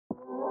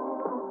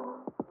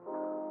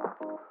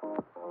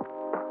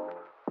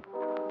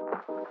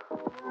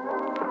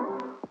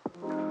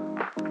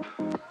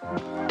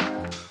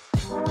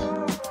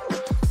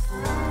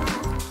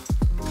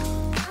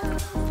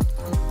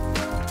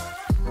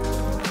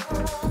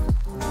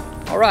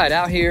right,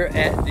 out here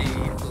at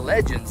the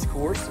Legends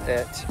course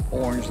at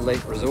Orange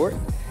Lake Resort.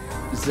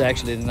 This is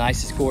actually the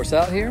nicest course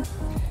out here.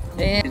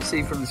 And you can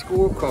see from the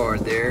scorecard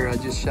there, I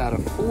just shot a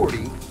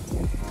 40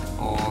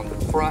 on the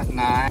front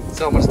 9.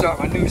 So I'm gonna start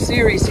my new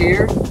series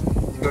here.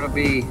 It's gonna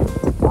be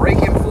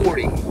breaking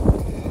 40.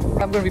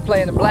 I'm gonna be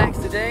playing the blacks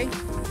today.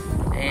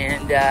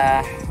 And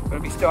I'm gonna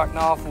be starting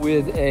off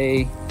with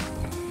a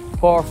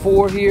par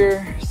 4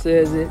 here.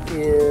 Says it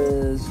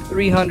is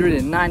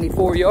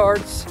 394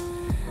 yards.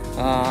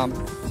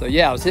 So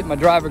yeah, I was hitting my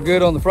driver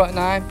good on the front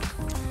 9. I'm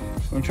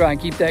gonna try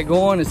and keep that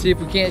going and see if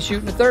we can't shoot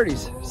in the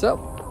 30s. So,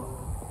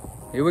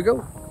 here we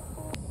go.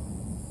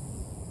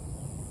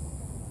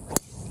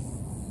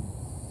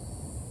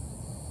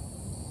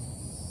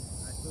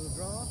 Nice little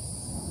draw,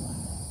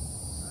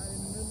 right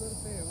in the middle of the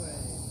fairway.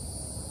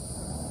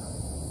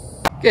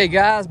 Okay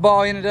guys,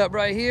 ball ended up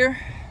right here.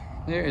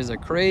 There is a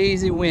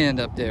crazy wind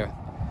up there.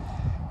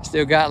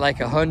 Still got like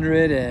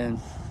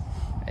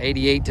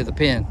 188 to the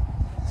pin.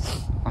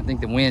 I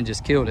think the wind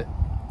just killed it.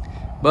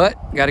 But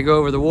got to go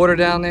over the water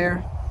down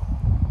there.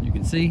 You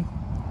can see.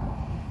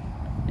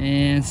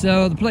 And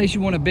so the place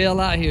you want to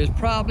bail out here is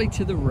probably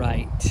to the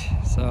right.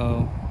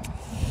 So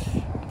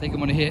I think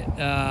I'm going to hit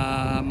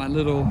my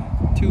little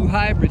 2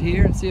 hybrid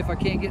here and see if I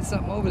can't get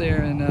something over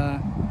there. And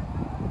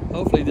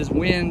hopefully this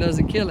wind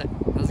doesn't kill it.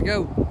 Let's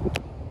go.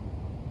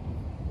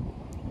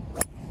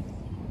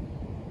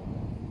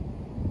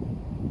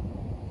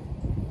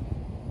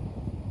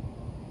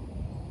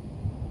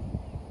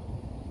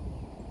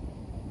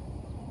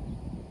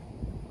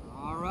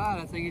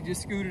 I think it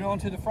just scooted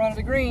onto the front of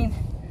the green.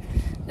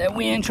 That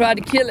wind tried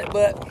to kill it,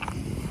 but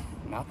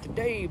not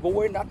today,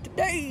 boy, not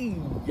today.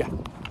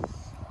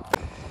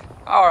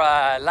 All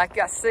right, like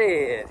I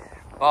said,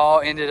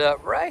 ball ended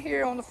up right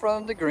here on the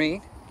front of the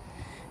green.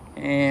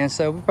 And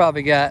so we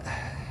probably got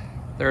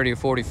 30 or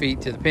 40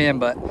 feet to the pin.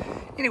 But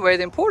anyway,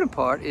 the important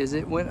part is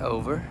it went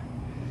over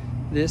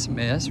this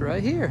mess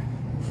right here.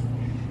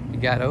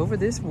 It got over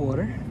this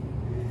water.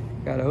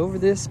 Got over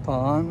this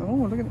pond. Oh,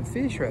 look at the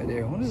fish right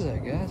there. What is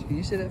that, guys? Can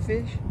you see that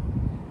fish?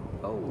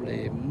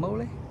 Holy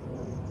moly.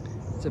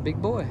 It's a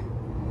big boy.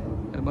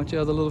 Got a bunch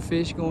of other little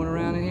fish going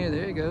around in here.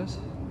 There he goes,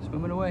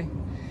 swimming away.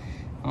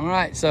 All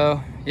right,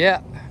 so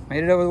yeah,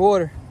 made it over the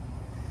water. If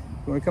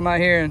you want to come out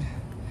here and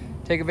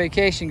take a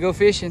vacation, go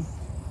fishing,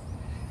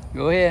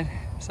 go ahead.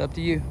 It's up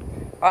to you.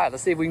 All right,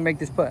 let's see if we can make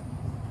this putt.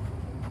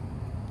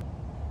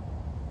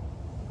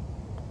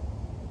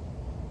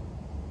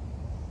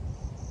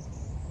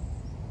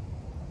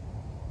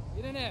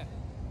 Get in there.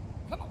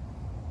 Come on.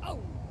 Oh,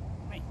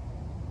 man.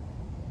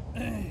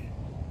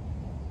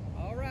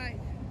 All right.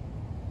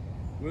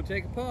 We'll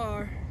take a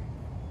par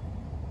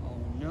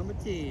on number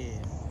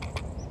 10.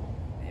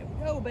 There we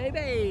go,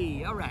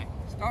 baby. All right.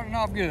 Starting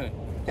off good.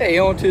 Okay,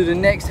 on to the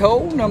next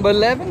hole, number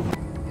 11.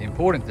 The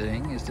important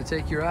thing is to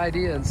take your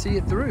idea and see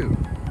it through.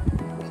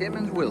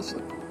 Kimmons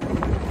Wilson.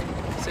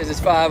 It says it's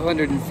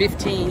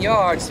 515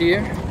 yards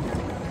here.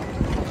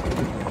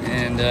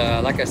 And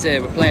like I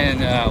said, we're playing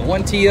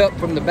 1 tee up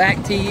from the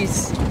back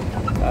tees,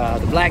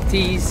 the black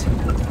tees.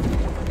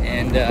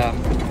 And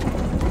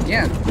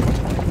yeah,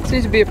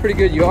 seems to be a pretty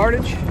good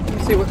yardage.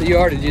 Let's see what the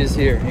yardage is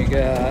here. You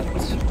got,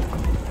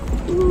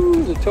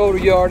 the total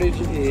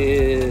yardage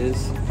is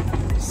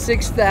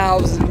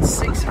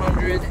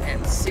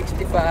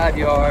 6,665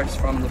 yards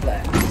from the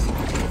blacks.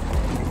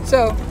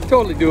 So,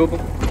 totally doable.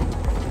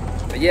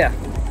 But yeah,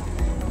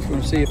 just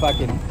gonna see if I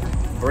can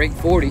break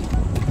 40.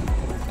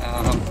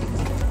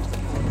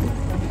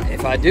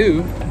 If I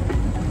do,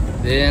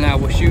 then I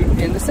will shoot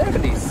in the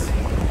 70s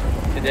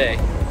today.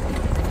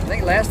 I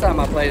think last time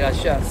I played, I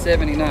shot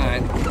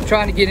 79. I'm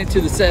trying to get into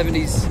the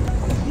 70s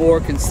more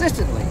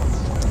consistently.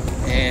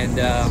 And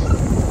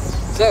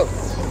so,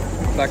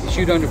 if I can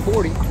shoot under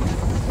 40,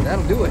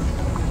 that'll do it.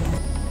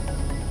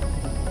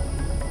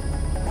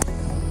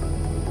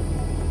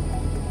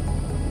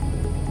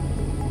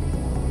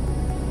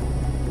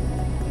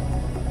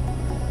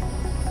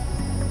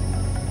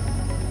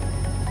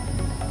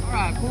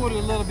 Pulled it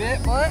a little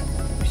bit, but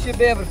we should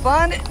be able to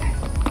find it.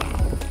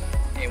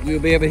 And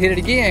we'll be able to hit it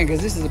again because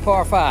this is a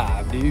par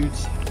 5,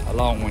 dudes. A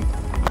long one.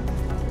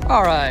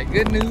 All right,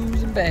 good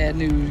news and bad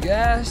news,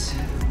 guys.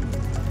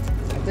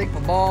 I think my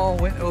ball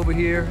went over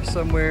here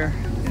somewhere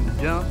in the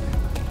junk.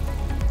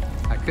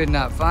 I could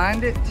not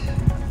find it,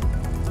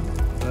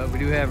 but we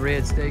do have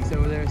red stakes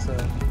over there, so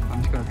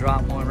I'm just gonna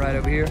drop one right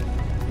over here.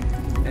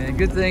 And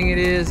good thing it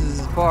is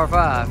it's par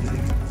 5.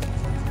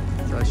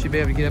 So I should be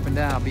able to get up and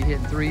down. I'll be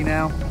hitting 3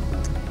 now.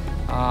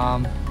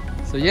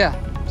 So yeah,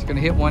 just gonna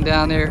hit one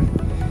down there.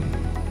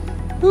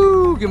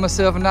 Woo, give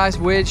myself a nice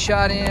wedge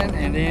shot in,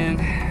 and then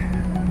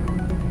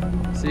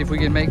see if we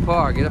can make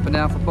par. Get up and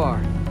down for par.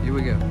 Here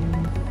we go.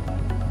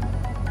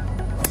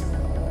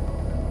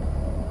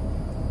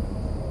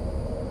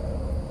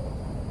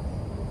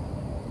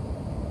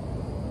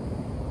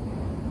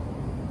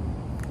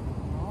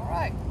 All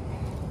right.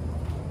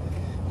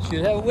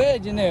 Should have a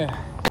wedge in there.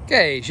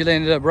 Okay, should have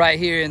ended up right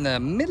here in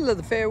the middle of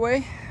the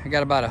fairway. I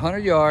got about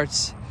 100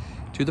 yards.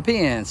 to the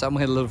pin. So I'm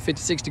gonna hit a little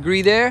 56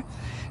 degree there.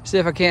 See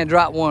if I can't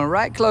drop one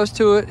right close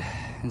to it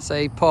and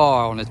say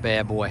par on this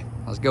bad boy.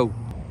 Let's go.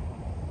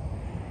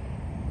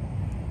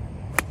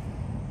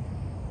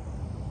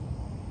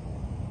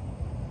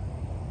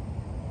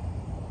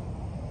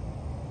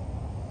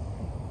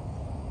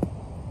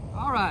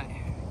 All right,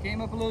 came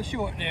up a little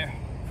short there.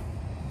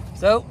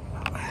 So,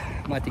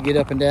 I might have to get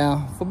up and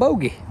down for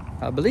bogey,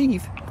 I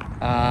believe.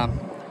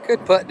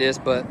 Could putt this,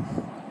 but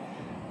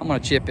I'm gonna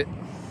chip it.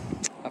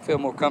 I feel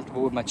more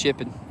comfortable with my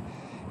chipping.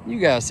 You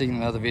guys seen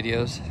in other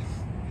videos.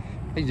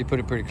 I usually put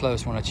it pretty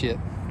close when I chip.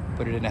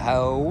 Put it in the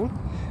hole,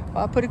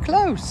 or I put it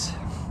close.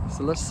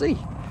 So let's see.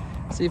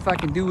 See if I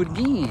can do it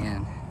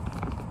again.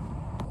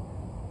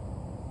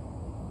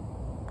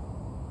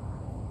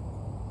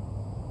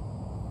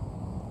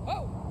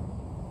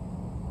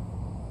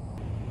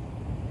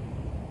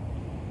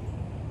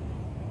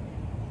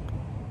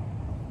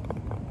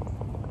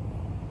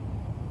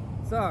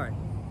 Sorry,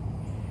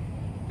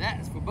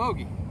 that is for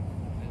bogey.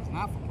 That is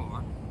not for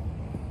par,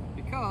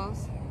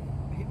 because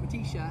I hit my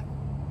tee shot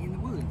in the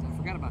woods. I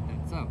forgot about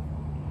that. So,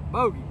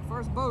 bogey,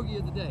 first bogey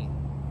of the day.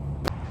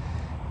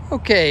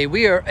 Okay,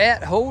 we are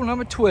at hole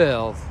number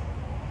 12.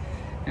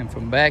 And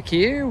from back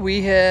here,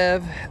 we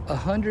have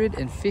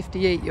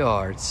 158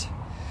 yards.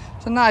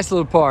 It's a nice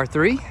little par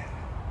 3. You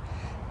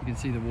can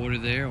see the water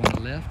there on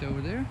the left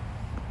over there.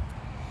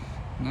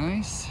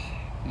 Nice.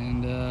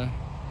 And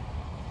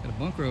got a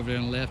bunker over there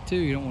on the left too.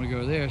 You don't want to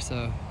go there,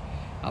 so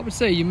I would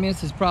say your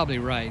miss is probably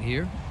right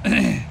here.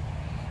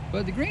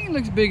 But the green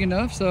looks big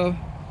enough, so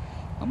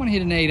I'm gonna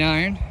hit an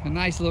 8-iron, a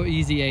nice little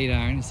easy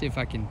 8-iron, and see if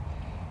I can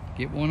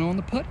get one on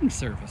the putting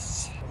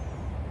surface.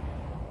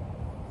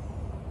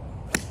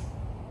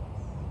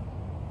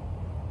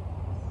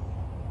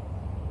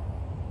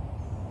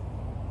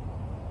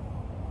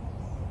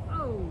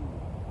 Oh,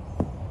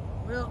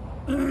 well,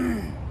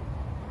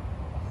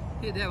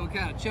 hit that one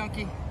kind of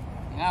chunky.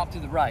 Out to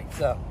the right,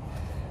 so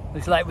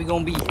looks like we're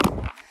gonna be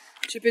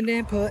chipping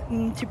and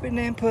putting, chipping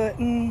and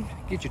putting.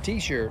 Get your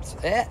t-shirts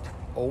at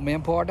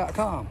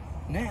OldManPar.com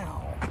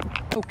now.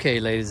 Okay,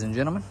 ladies and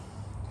gentlemen,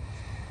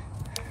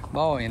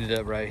 ball ended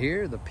up right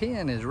here. The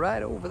pin is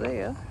right over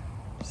there.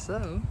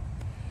 So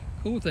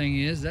cool thing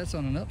is that's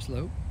on an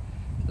upslope,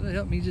 so that'll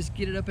help me just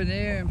get it up in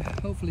there and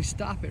hopefully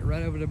stop it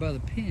right over there by the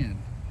pin.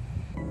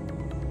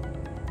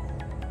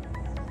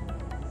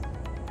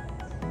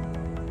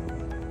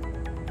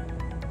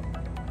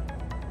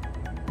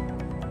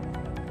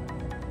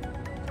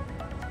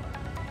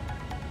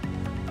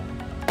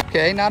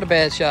 Okay, not a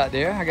bad shot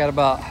there. I got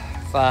about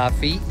 5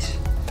 feet.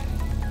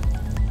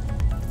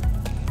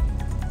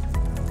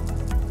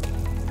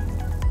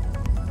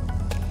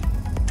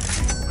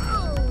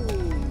 Oh,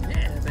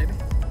 yeah, baby.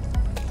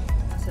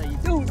 That's how you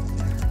do it.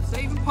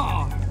 Saving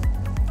par.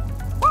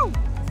 Woo!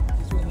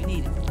 That's what we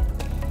needed. We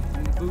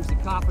need to boost the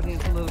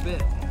confidence a little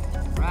bit,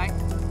 right?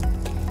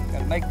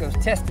 Gotta make those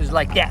testers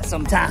like that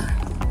sometime.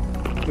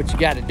 What you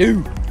gotta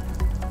do.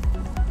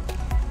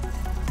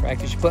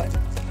 Practice your putt,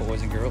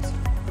 boys and girls.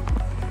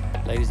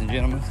 Ladies and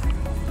gentlemen,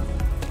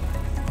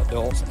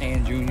 adults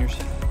and juniors,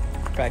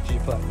 practice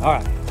your putt. All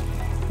right,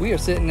 we are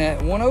sitting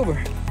at 1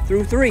 over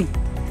through 3.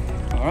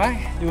 All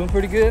right, doing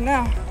pretty good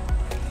now.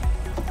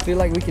 Feel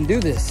like we can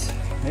do this.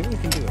 Maybe we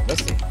can do it.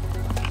 Let's see.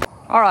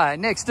 All right,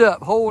 next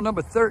up, hole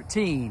number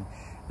 13.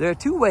 There are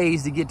 2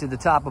 ways to get to the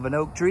top of an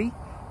oak tree.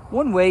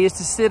 One way is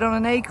to sit on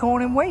an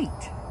acorn and wait.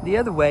 The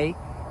other way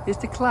is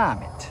to climb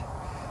it.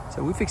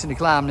 So we're fixing to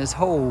climb this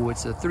hole.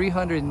 It's a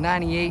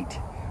 398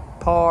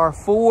 par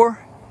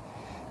 4.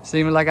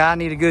 Seeming like I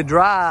need a good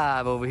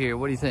drive over here.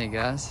 What do you think,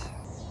 guys?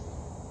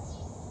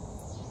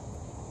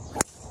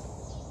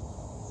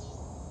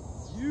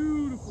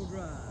 Beautiful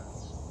drive.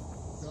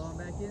 Drawing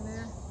back in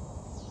there.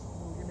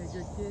 Give me a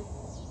good kick.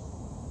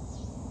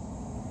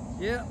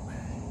 Yep.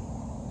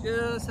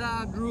 Just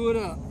how I drew it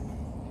up.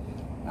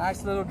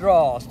 Nice little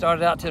draw.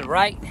 Started out to the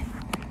right.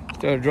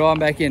 Started drawing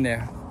back in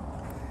there.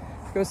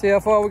 Let's go see how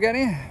far we got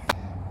in.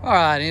 All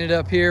right, ended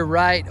up here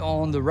right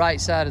on the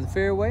right side of the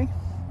fairway.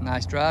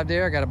 Nice drive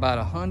there. I got about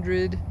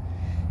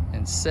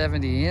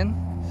 170 in.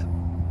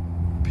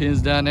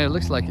 Pins down there.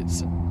 Looks like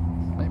it's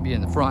might be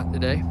in the front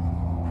today.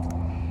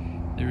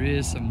 There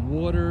is some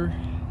water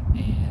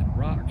and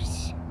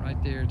rocks right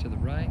there to the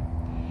right.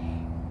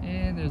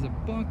 And there's a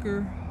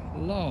bunker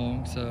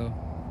along, so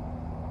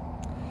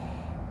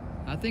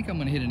I think I'm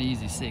gonna hit an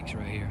easy 6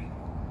 right here.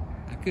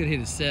 I could hit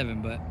a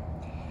 7, but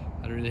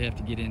I'd really have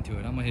to get into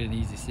it. I'm gonna hit an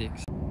easy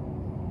 6.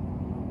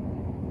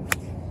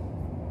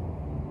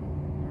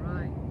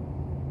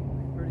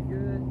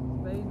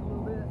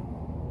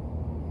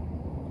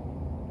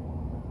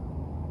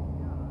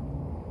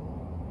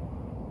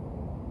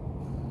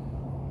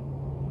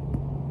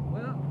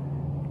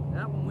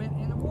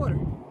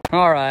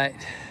 All right,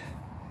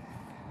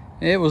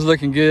 it was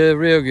looking good,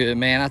 real good,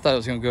 man. I thought it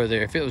was gonna go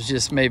there. If it was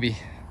just maybe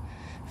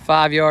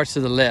 5 yards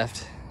to the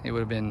left, it would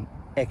have been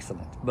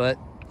excellent. But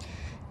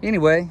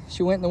anyway,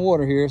 she went in the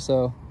water here,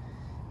 so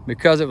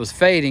because it was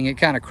fading, it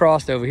kind of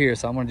crossed over here.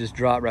 So I'm gonna just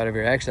drop right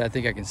over here. Actually, I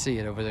think I can see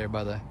it over there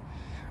by the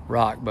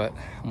rock, but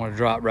I'm gonna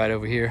drop right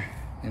over here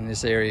in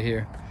this area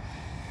here.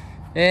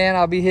 And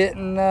I'll be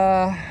hitting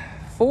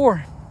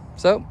 4.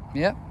 So,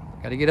 yep,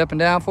 gotta get up and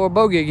down for a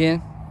bogey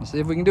again. Let's see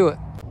if we can do it.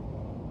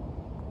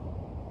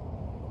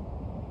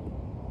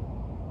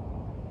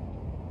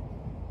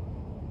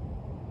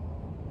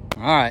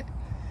 All right,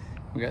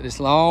 we got this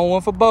long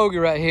one for bogey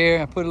right here.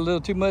 I put a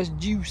little too much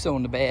juice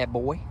on the bad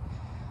boy.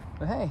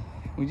 But hey,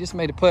 we just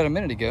made a putt a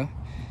minute ago.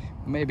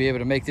 We may be able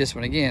to make this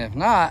one again. If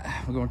not,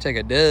 we're gonna take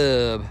a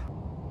dub.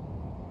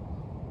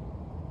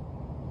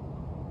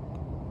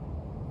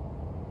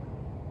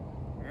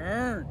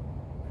 Burn.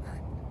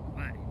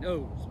 Mighty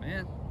nose,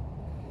 man.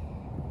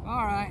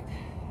 All right,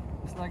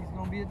 looks like it's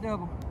gonna be a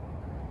double.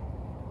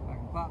 If I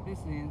can pop this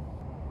in.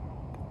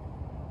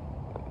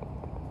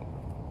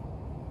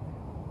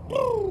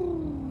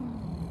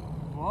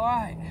 All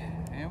right,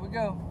 here we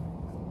go.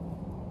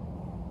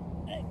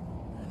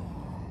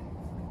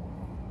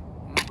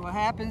 That's what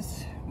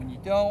happens when you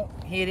don't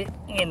hit it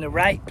in the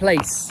right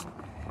place.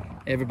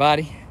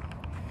 Everybody,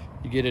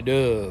 you get a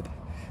dub.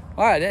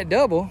 All right, that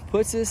double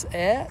puts us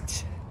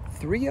at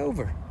 3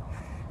 over,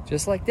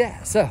 just like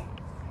that. So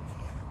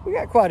we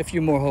got quite a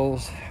few more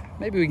holes.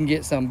 Maybe we can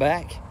get some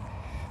back,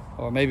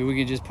 or maybe we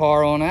can just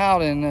par on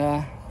out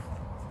and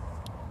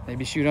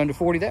maybe shoot under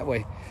 40 that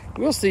way.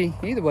 We'll see.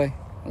 Either way,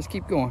 let's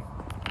keep going.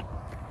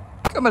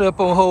 Coming up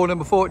on hole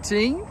number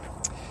 14.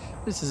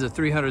 This is a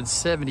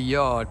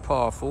 370-yard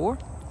par 4.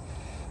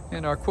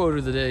 And our quote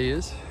of the day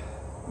is,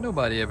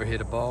 nobody ever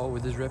hit a ball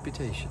with his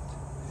reputation.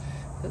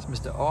 That's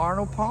Mr.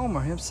 Arnold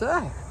Palmer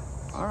himself.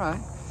 All right,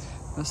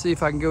 let's see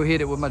if I can go hit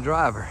it with my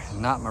driver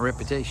and not my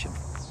reputation.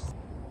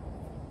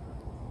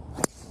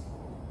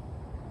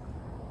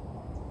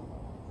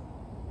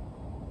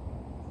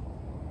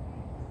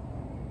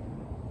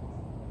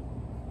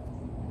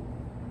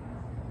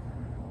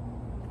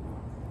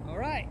 All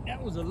right,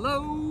 that was a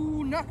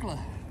low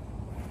knuckler.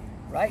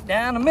 Right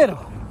down the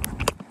middle.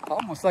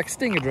 Almost like a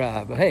stinger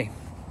drive, but hey,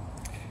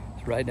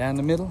 it's right down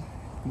the middle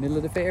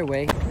of the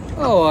fairway.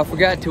 Oh, I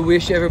forgot to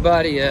wish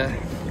everybody a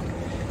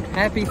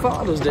happy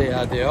Father's Day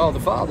out there, all the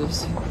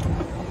fathers.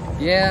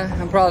 Yeah,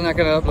 I'm probably not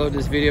gonna upload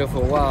this video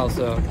for a while,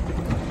 so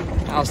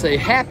I'll say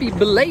happy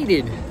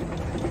belated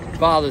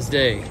Father's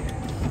Day.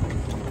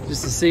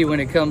 Just to see when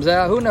it comes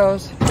out, who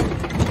knows?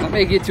 I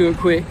may get to it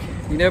quick,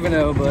 you never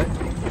know, but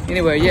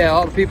anyway, yeah,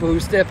 all the people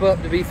who step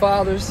up to be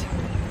fathers,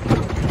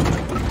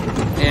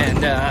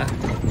 and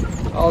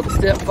all the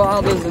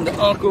stepfathers and the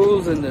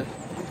uncles and the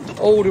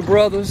older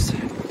brothers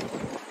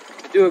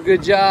do a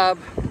good job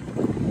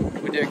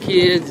with their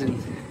kids and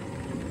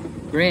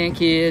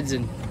grandkids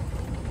and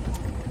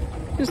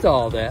just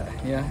all that,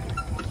 yeah.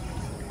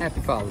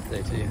 Happy Father's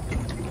Day to you.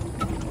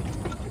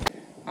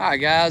 All right,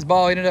 guys,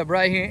 ball ended up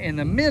right here in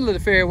the middle of the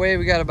fairway.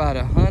 We got about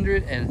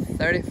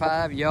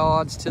 135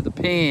 yards to the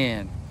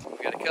pin.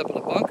 We got a couple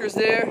of bunkers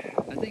there.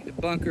 I think the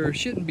bunker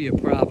shouldn't be a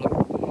problem,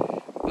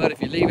 but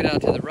if you leave it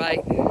out to the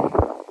right,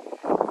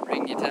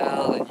 bring your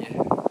towel and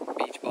your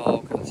beach ball,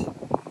 because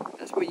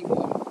that's where you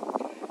want it.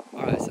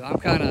 All right, so I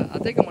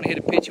think I'm gonna hit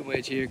a pitching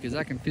wedge here because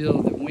I can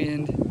feel the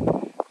wind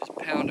just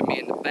pounding me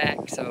in the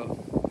back. So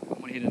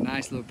I'm gonna hit a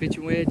nice little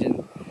pitching wedge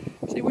and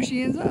see where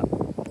she ends up.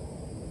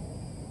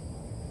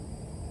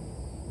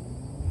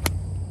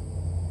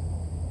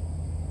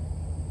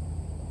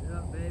 Get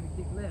up, baby,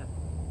 kick left.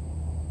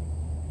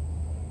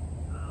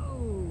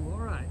 Oh, all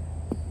right.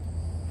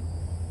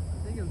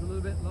 I think it was a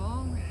little bit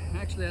long.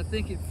 Actually, I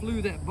think it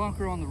flew that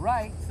bunker on the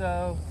right,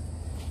 so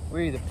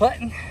we're either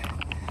putting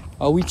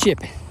or we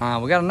chipping.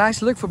 We got a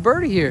nice look for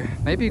birdie here.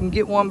 Maybe you can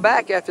get one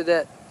back after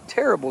that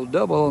terrible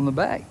double on the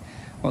back.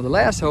 Well, the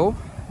last hole,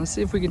 let's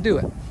see if we can do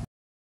it.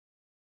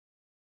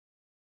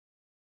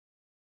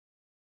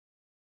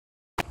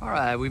 All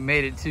right, we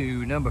made it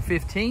to number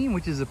 15,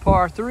 which is a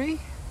par 3.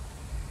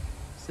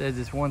 Says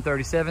it's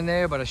 137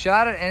 there, but I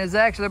shot it and it's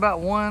actually about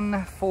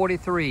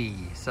 143.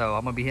 So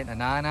I'm gonna be hitting a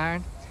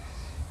 9-iron.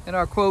 And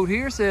our quote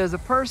here says, a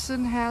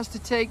person has to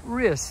take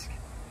risk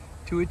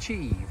to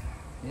achieve.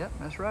 Yep,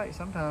 that's right,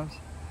 sometimes.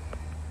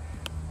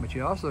 But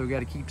you also got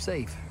to keep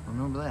safe.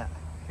 Remember that.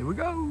 Here we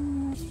go.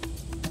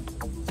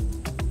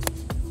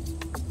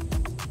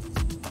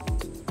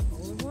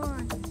 Hole in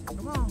one.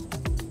 Come on.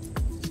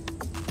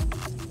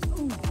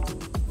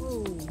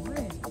 Oh,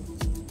 man.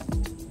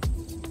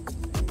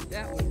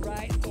 That was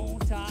right on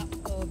top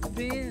of the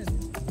pin.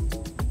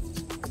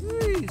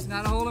 It's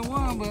not a hole in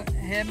one, but it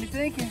had me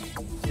thinking.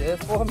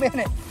 Just for a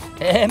minute.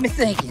 Had me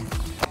thinking.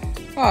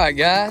 All right,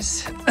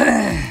 guys.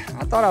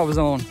 I thought I was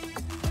on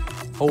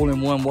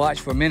hole-in-one watch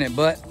for a minute,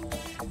 but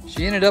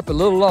she ended up a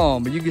little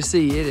long, but you can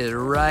see it is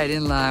right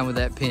in line with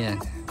that pin.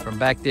 From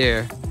back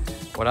there,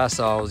 what I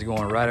saw was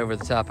going right over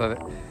the top of it.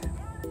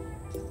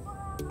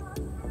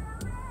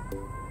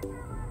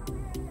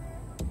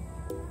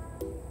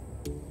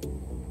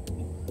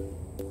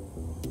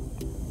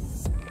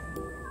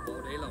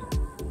 All day long.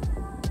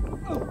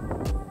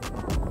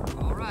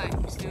 Oh. All right,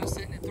 we're still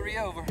sitting at 3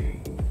 over.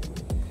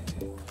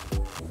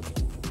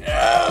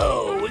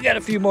 Oh, we got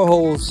a few more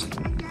holes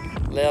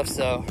left,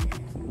 so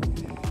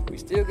we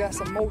Still got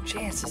some more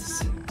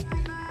chances.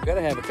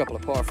 Gotta have a couple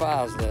of par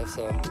fives left,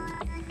 so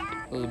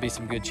those will be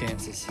some good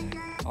chances.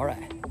 All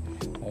right,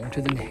 on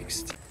to the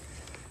next.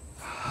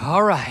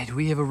 All right,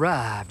 we have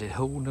arrived at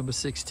hole number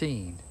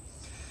 16.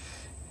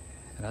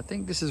 And I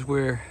think this is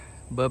where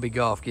Bubby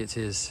Golf gets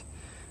his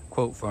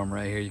quote from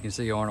right here. You can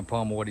see Arnold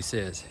Palmer what he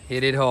says.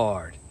 Hit it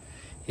hard.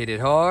 Hit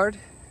it hard,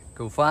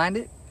 go find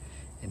it,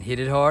 and hit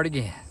it hard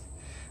again.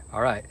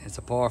 All right, it's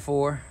a par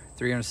 4,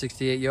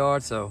 368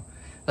 yards, so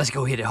let's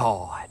go hit it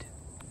hard.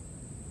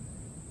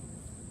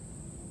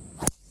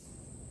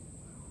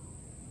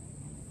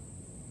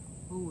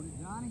 Pulled it,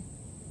 Johnny.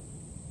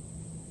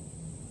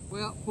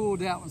 Well, pulled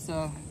that one,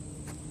 so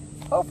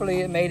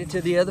hopefully it made it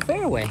to the other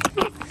fairway.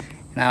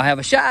 And I'll have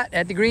a shot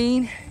at the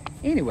green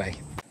anyway.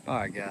 All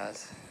right,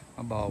 guys,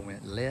 my ball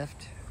went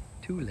left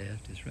to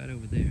left. It's right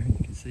over there,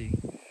 you can see.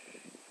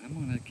 I'm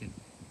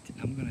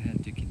gonna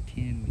have to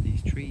contend with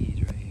these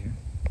trees right here.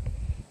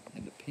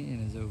 And the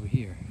pin is over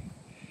here.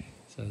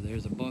 So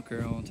there's a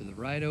bunker on to the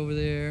right over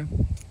there.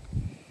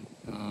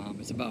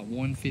 It's about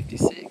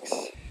 156.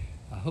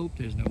 I hope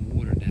there's no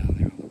water down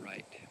there on the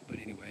right. But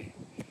anyway,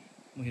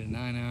 I'm gonna hit a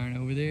 9-iron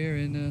over there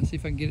and see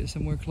if I can get it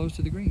somewhere close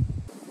to the green.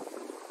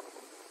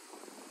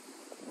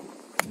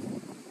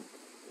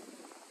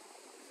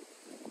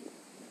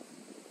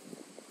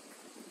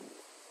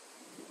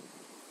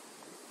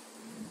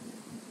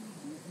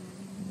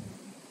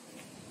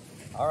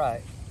 All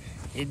right,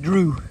 it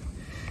drew.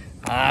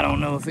 I don't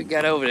know if it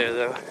got over there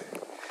though.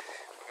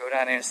 We'll go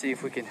down there and see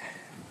if we can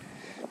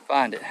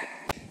find it.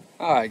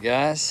 All right,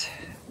 guys,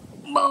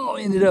 ball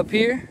ended up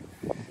here.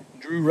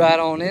 Drew right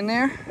on in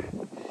there,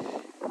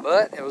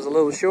 but it was a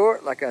little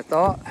short like I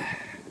thought.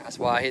 That's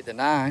why I hit the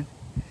 9.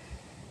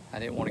 I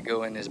didn't want to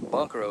go in this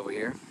bunker over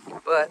here,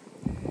 but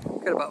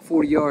got about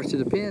 40 yards to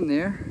the pin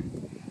there.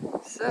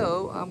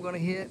 So I'm gonna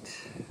hit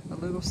a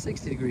little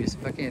 60 degrees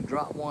if I can't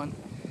drop one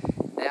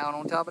down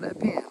on top of that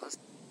pin.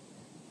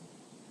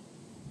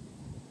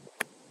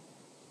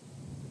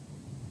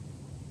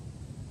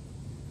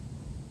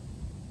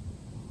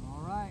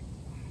 All right,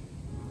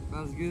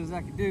 about as good as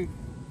I could do.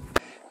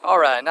 All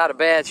right, not a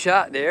bad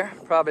shot there.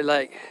 Probably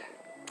like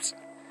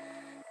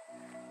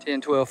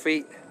 10, 12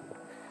 feet,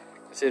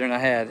 considering I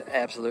had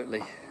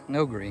absolutely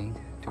no green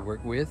to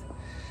work with.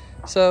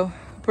 So,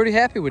 I'm pretty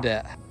happy with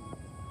that.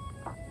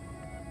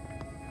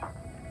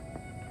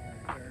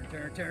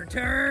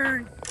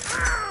 Turn.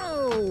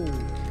 Oh!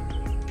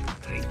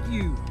 Thank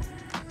you.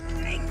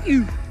 Thank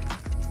you.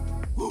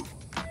 Woo.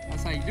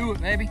 That's how you do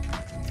it, baby.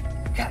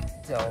 God,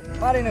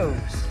 somebody knows.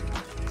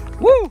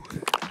 Woo!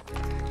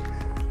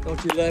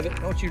 Don't you love it?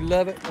 Don't you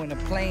love it when a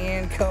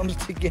plan comes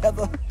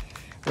together?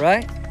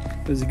 Right?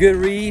 It was a good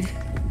read.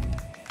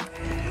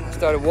 I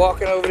started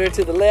walking over there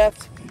to the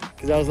left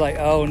because I was like,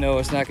 oh no,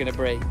 it's not gonna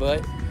break.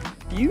 But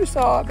you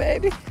saw it,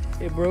 baby.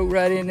 It broke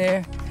right in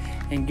there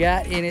and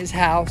got in his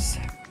house.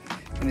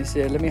 And it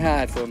said, let me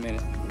hide for a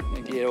minute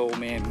and get old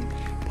man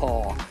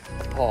Paul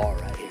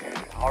right here.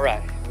 All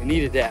right, we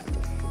needed that.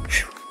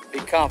 Whew,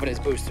 big confidence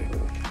booster.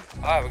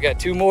 All right, we got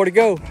 2 more to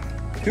go.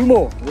 2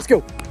 more, let's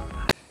go.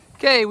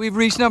 Okay, we've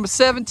reached number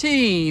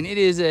 17. It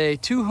is a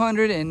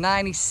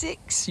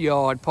 296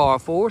 yard par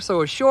 4,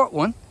 so a short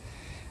one.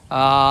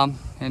 And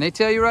they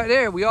tell you right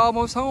there, we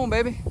almost home,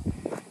 baby.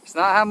 It's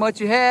not how much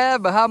you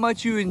have, but how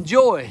much you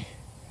enjoy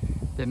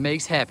that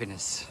makes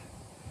happiness.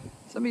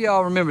 Some of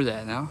y'all remember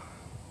that now.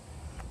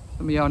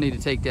 Some of y'all need to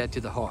take that to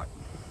the heart.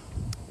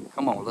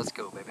 Come on, let's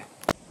go, baby.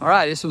 All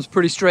right, this one's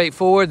pretty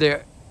straightforward.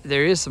 There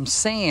is some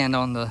sand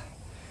on the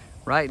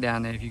right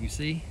down there, if you can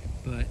see,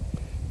 but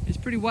it's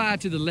pretty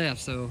wide to the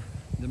left, so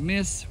the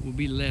miss will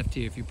be left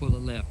here if you pull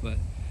it left, but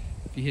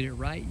if you hit it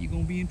right, you're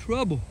gonna be in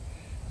trouble.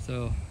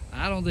 So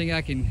I don't think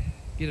I can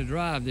get a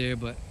drive there,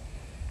 but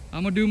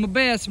I'm gonna do my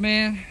best,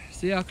 man.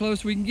 See how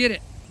close we can get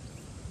it.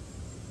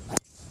 All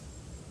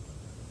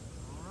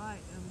right,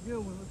 that's a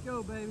good one. Let's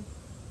go, baby.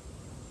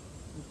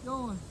 It's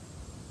going.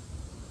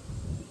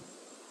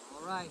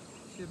 All right,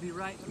 should be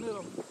right in the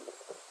middle.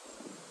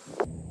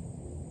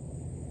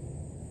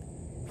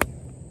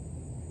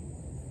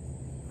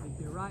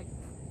 Take it right.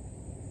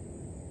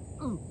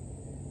 Ooh.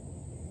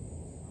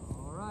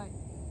 All right.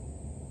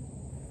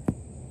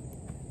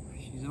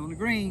 She's on the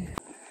green.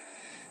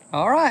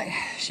 All right,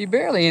 she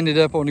barely ended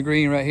up on the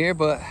green right here,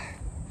 but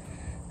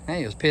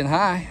hey, it was pin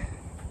high.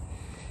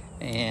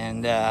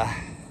 And got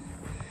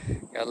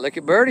a look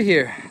at birdie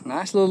here.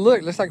 Nice little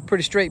look. Looks like a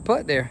pretty straight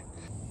putt there.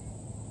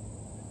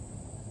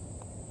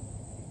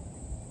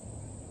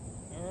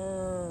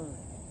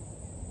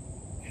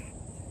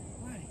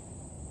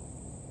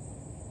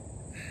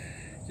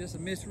 Just a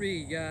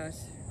misread,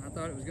 guys. I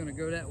thought it was going to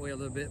go that way a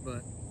little bit,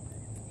 but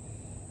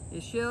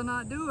it shall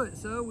not do it.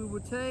 So we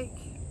will take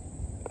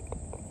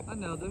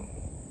another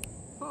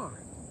par.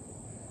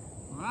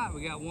 All right,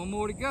 we got 1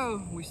 more to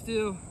go. We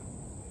still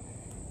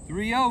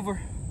 3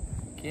 over.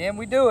 Can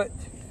we do it?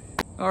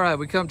 All right,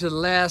 we come to the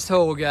last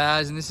hole,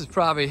 guys, and this is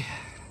probably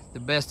the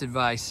best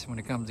advice when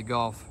it comes to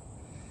golf.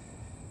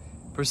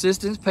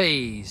 Persistence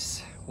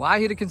pays. Why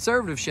hit a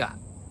conservative shot?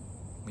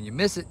 When you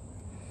miss it,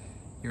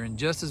 you're in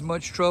just as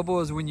much trouble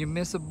as when you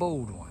miss a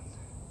bold one.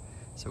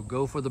 So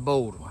go for the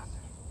bold one.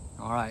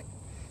 All right,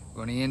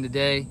 we're gonna end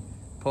today,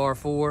 par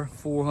 4,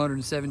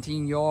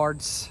 417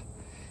 yards.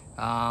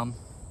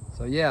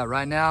 So yeah,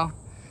 right now,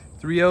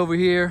 3 over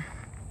here.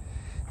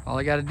 All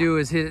I gotta do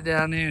is hit it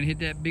down there and hit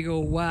that big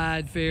old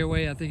wide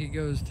fairway. I think it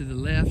goes to the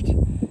left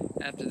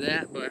after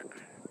that, but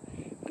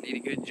I need a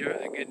good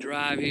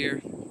drive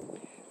here.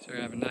 So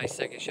I have a nice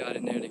second shot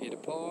in there to get a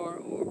par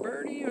or a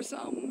birdie or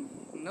something.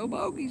 No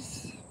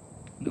bogeys,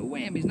 no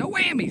whammies, no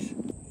whammies.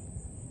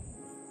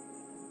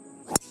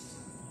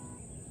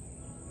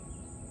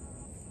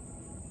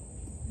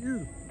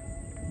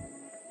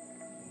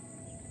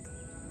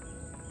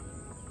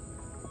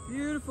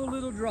 Beautiful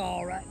little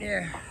draw right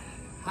there.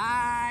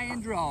 High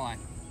and drawing.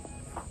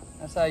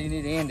 That's how you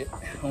need to end it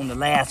on the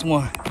last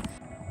one.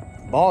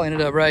 Ball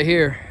ended up right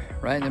here,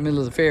 right in the middle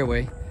of the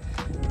fairway.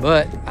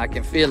 But I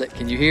can feel it.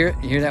 Can you hear it?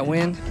 You hear that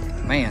wind?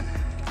 Man,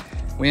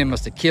 wind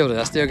must have killed it.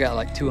 I still got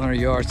like 200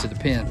 yards to the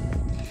pin.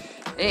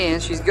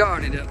 And she's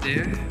guarded up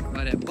there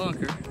by that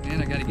bunker.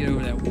 And I got to get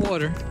over that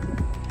water.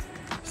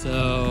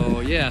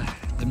 So yeah,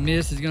 the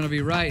miss is going to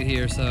be right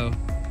here. So,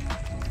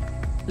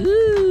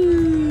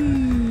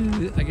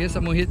 ooh, I guess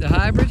I'm going to hit the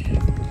hybrid.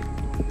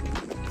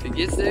 If it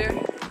gets there,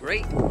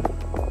 great.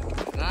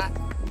 If not,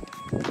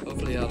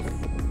 hopefully I'll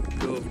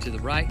go over to the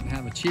right and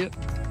have a chip.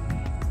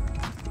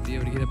 Be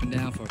able to get up and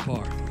down for a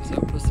par.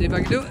 So let's see if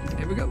I can do it.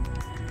 Here we go.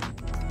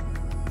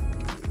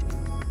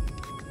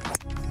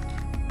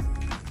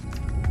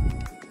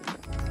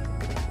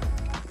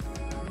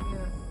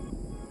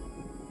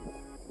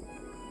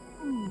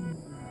 I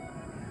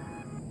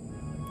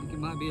think it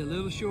might be a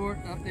little short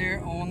up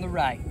there on the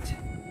right.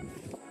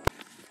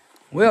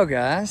 Well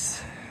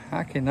guys,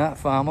 I cannot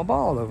find my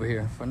ball over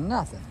here for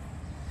nothing.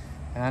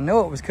 And I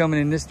know it was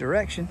coming in this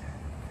direction.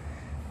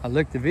 I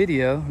looked at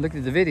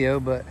the video,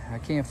 but I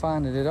can't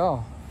find it at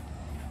all.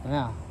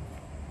 Now,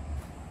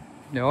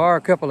 there are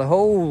a couple of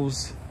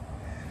holes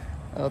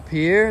up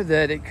here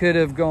that it could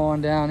have gone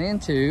down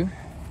into,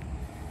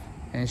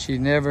 and she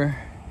never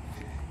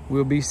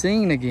will be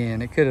seen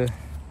again. It could have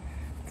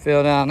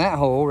fell down that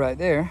hole right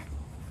there,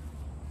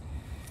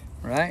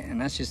 right? And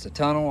that's just a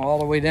tunnel all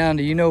the way down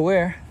to you know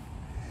where.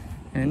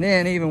 And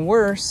then even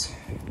worse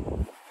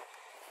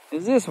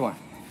is this one.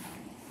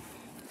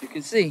 You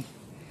can see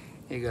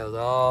it goes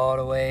all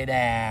the way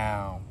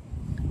down.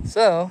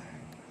 So,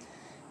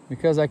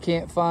 because I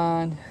can't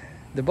find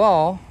the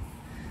ball,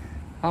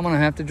 I'm gonna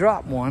have to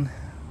drop one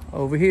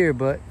over here,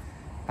 but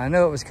I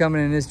know it was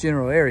coming in this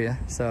general area.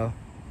 So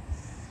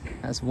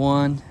that's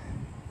 1,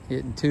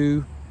 hitting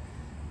 2.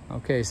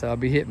 Okay, so I'll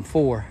be hitting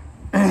 4.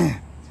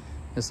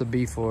 This will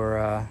be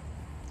for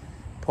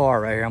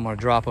par right here. I'm gonna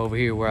drop over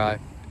here where I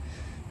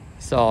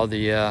saw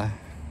the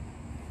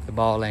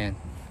ball land.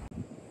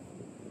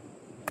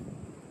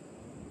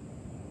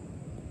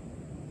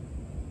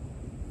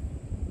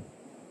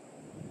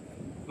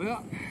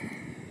 Well,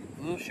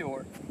 a little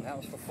short. That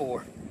was for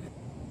 4.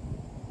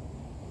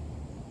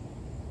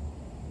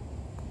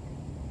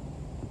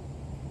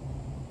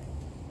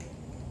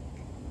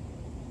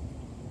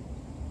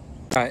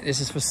 All right, this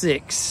is for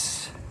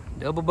 6.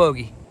 Double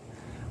bogey.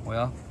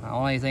 Well, the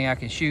only thing I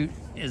can shoot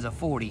is a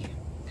 40.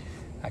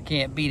 I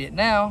can't beat it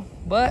now,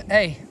 but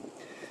hey,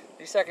 at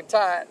least I can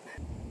tie it.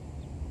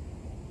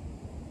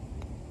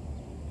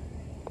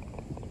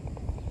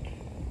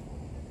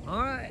 All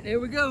right, there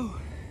we go.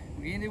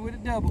 We ended with a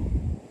double.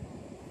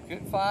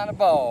 Couldn't find a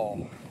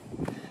ball.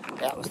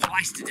 That was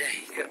twice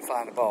today. Couldn't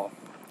find a ball.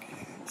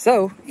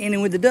 So,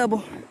 ending with the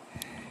double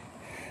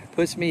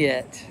puts me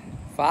at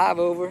 5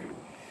 over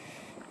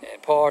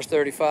and par's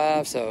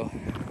 35, so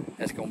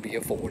that's gonna be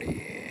a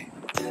 40.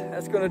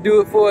 That's gonna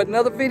do it for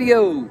another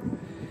video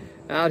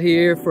out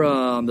here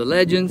from the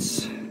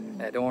Legends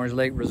at Orange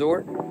Lake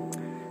Resort.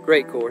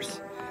 Great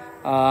course.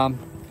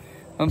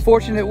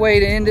 Unfortunate way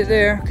to end it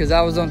there because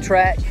I was on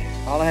track.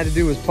 All I had to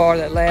do was par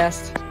that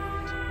last,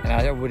 and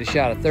I would have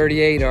shot a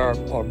 38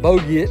 or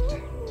bogey it.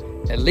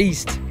 At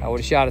least I would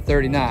have shot a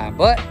 39,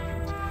 but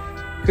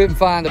couldn't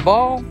find the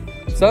ball,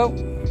 so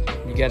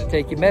you got to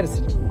take your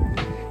medicine.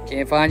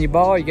 Can't find your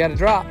ball, you got to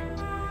drop.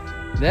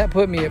 That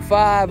put me at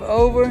 5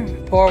 over.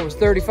 Par was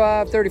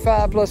 35.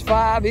 35 plus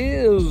 5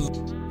 is,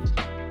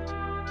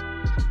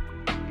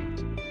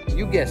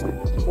 you guessed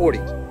it, 40.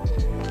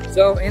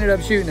 So ended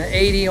up shooting an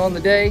 80 on the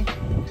day.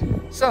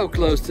 So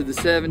close to the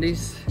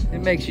 70s. It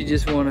makes you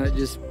just want to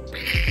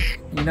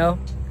you know.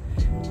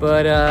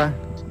 But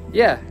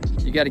yeah,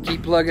 you got to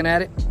keep plugging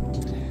at it.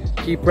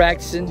 Keep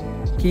practicing,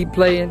 keep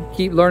playing,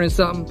 keep learning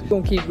something. We're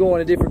gonna keep going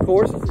to different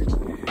courses,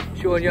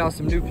 showing y'all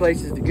some new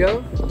places to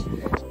go.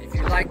 If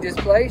you like this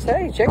place,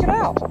 hey, check it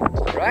out,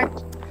 right?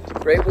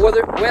 Great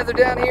weather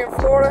down here in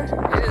Florida.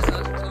 It is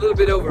a little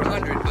bit over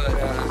 100, but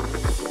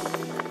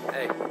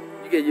hey,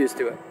 you get used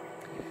to it.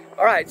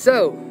 All right,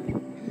 so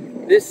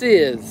this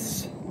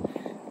is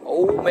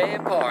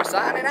OldManPar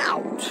signing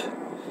out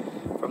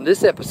from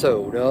this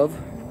episode of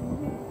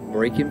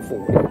Breaking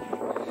 40.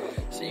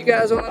 See you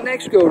guys on the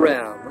next go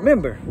round.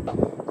 Remember,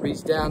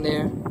 Reach down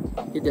there,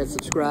 hit that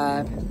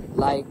subscribe,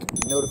 like,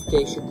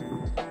 notification.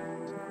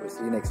 We'll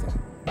see you next time.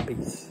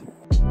 Peace.